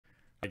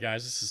Hi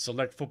guys, this is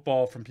Select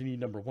Football from Panini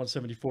number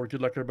 174.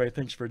 Good luck, everybody.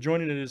 Thanks for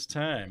joining. It is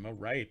time. All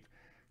right,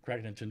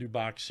 cracking into a new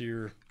box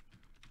here.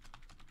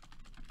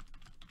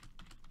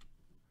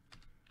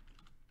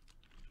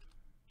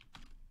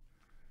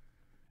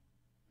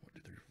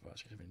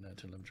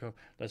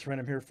 Let's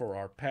random here for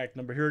our pack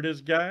number. Here it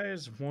is,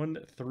 guys. 1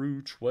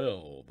 through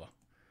 12.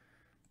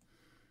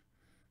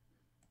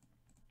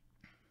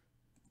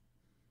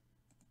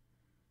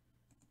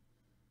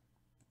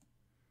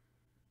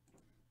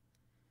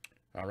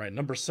 All right,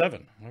 number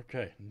 7.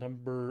 Okay,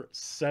 number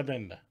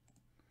 7.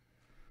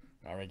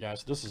 All right,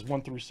 guys. This is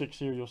 1 through 6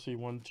 here. You'll see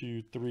 1,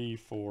 2, 3,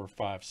 4,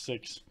 5,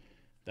 6.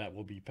 That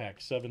will be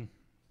pack 7.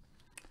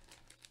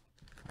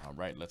 All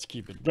right, let's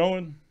keep it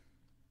going.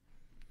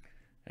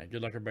 And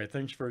good luck, everybody.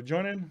 Thanks for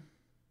joining.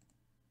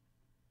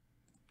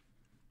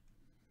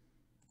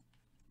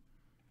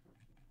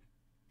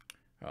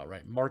 All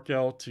right,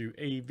 Markel to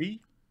AV.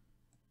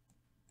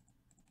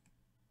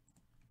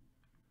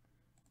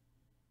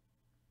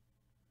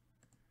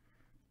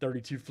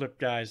 $32 flip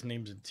guys,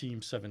 names and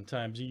teams 7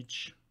 times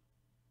each.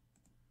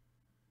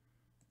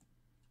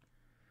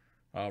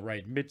 All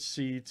right,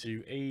 Mitzi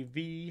to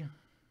AV.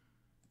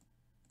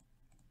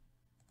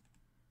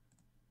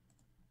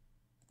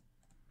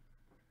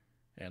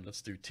 And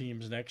let's do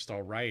teams next.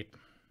 All right.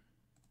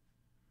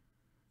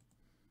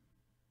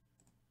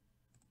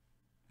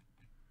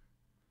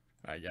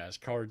 All right, guys.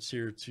 Cards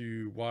here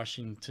to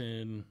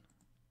Washington.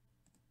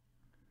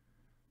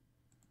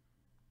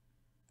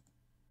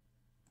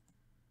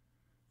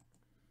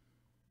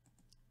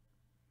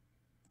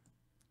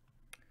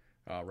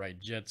 All right,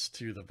 Jets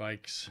to the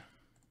Vikes.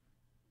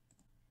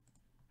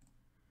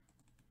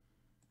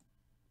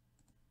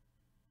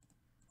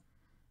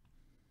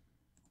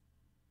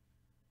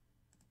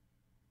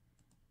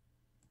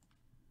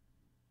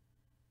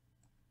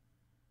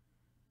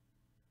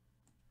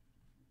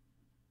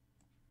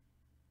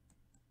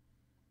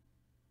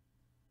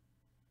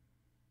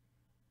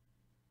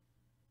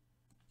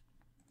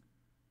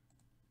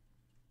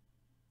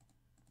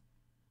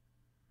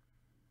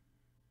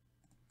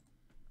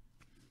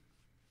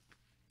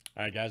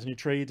 All right, guys. Any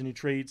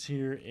trades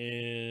here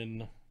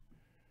in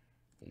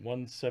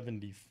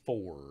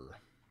 174.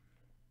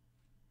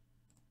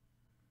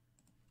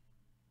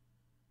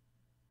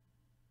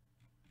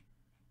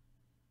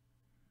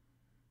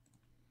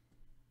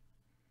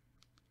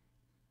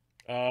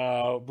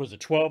 Was it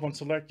 12 on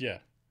select? Yeah.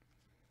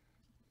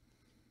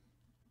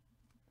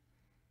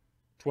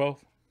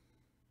 12.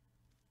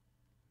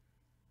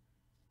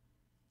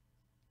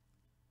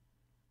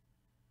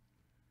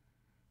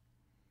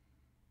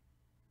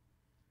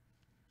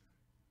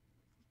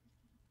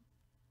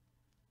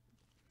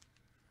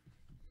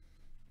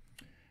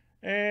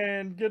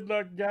 And good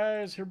luck,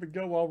 guys. Here we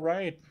go. All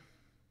right.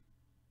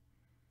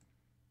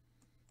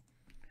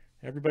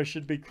 Everybody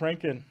should be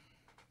cranking.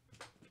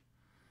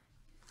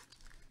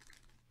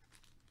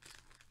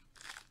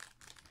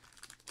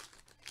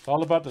 It's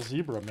all about the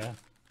zebra, man.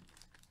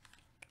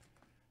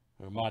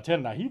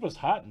 Montana. Now, he was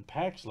hot in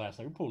packs last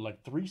night. We pulled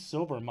like 3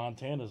 silver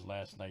Montanas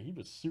last night. He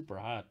was super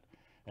hot.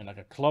 And like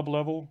a club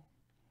level.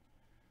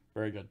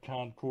 Very good.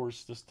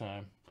 Concourse this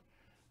time.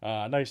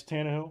 Nice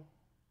Tannehill.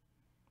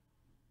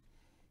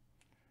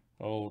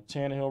 Oh,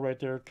 Tannehill right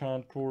there.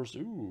 Concourse.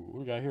 Ooh, what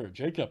we got here?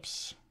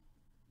 Jacobs.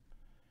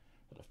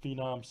 The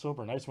Phenom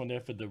Silver. Nice one there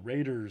for the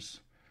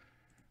Raiders.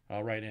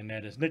 All right, and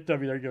that is Nick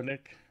W. There you go,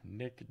 Nick.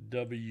 Nick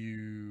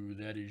W.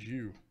 That is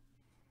you.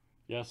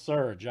 Yes,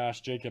 sir. Josh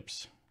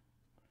Jacobs.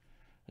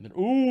 And then,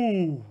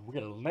 ooh, we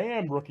got a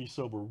Lamb rookie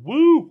silver.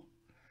 Woo!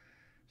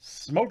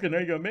 Smoking.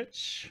 There you go,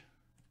 Mitch.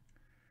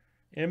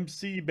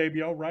 MC,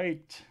 baby. All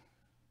right.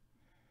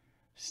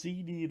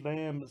 CD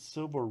Lamb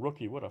silver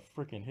rookie. What a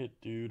freaking hit,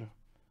 dude.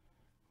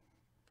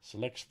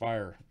 Selects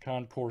Fire.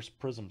 Concourse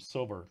Prism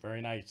silver.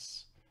 Very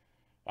nice.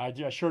 I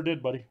sure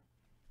did, buddy.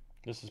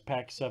 This is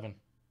pack 7.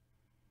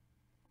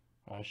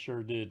 I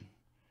sure did.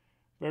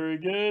 Very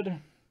good.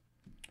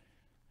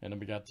 And then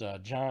we got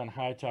John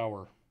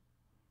Hightower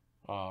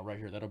right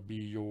here. That'll be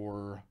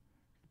your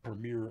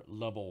premier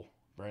level.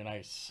 Very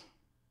nice.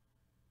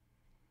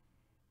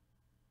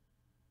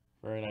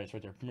 Very nice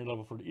right there. Premier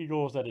level for the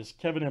Eagles. That is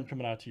Kevin M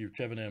coming out to you.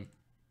 Kevin M.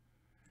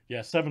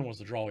 Yeah, 7 was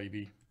the draw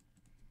EV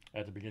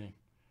at the beginning.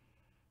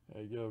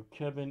 There you go.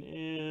 Kevin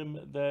M.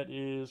 That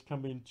is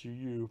coming to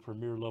you.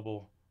 Premier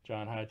level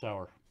John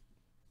Hightower.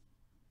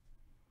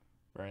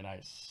 Very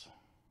nice.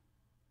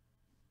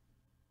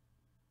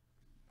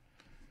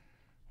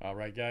 All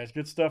right, guys.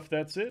 Good stuff.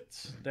 That's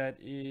it. That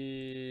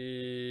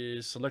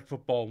is Select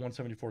Football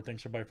 174.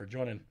 Thanks, everybody, for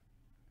joining.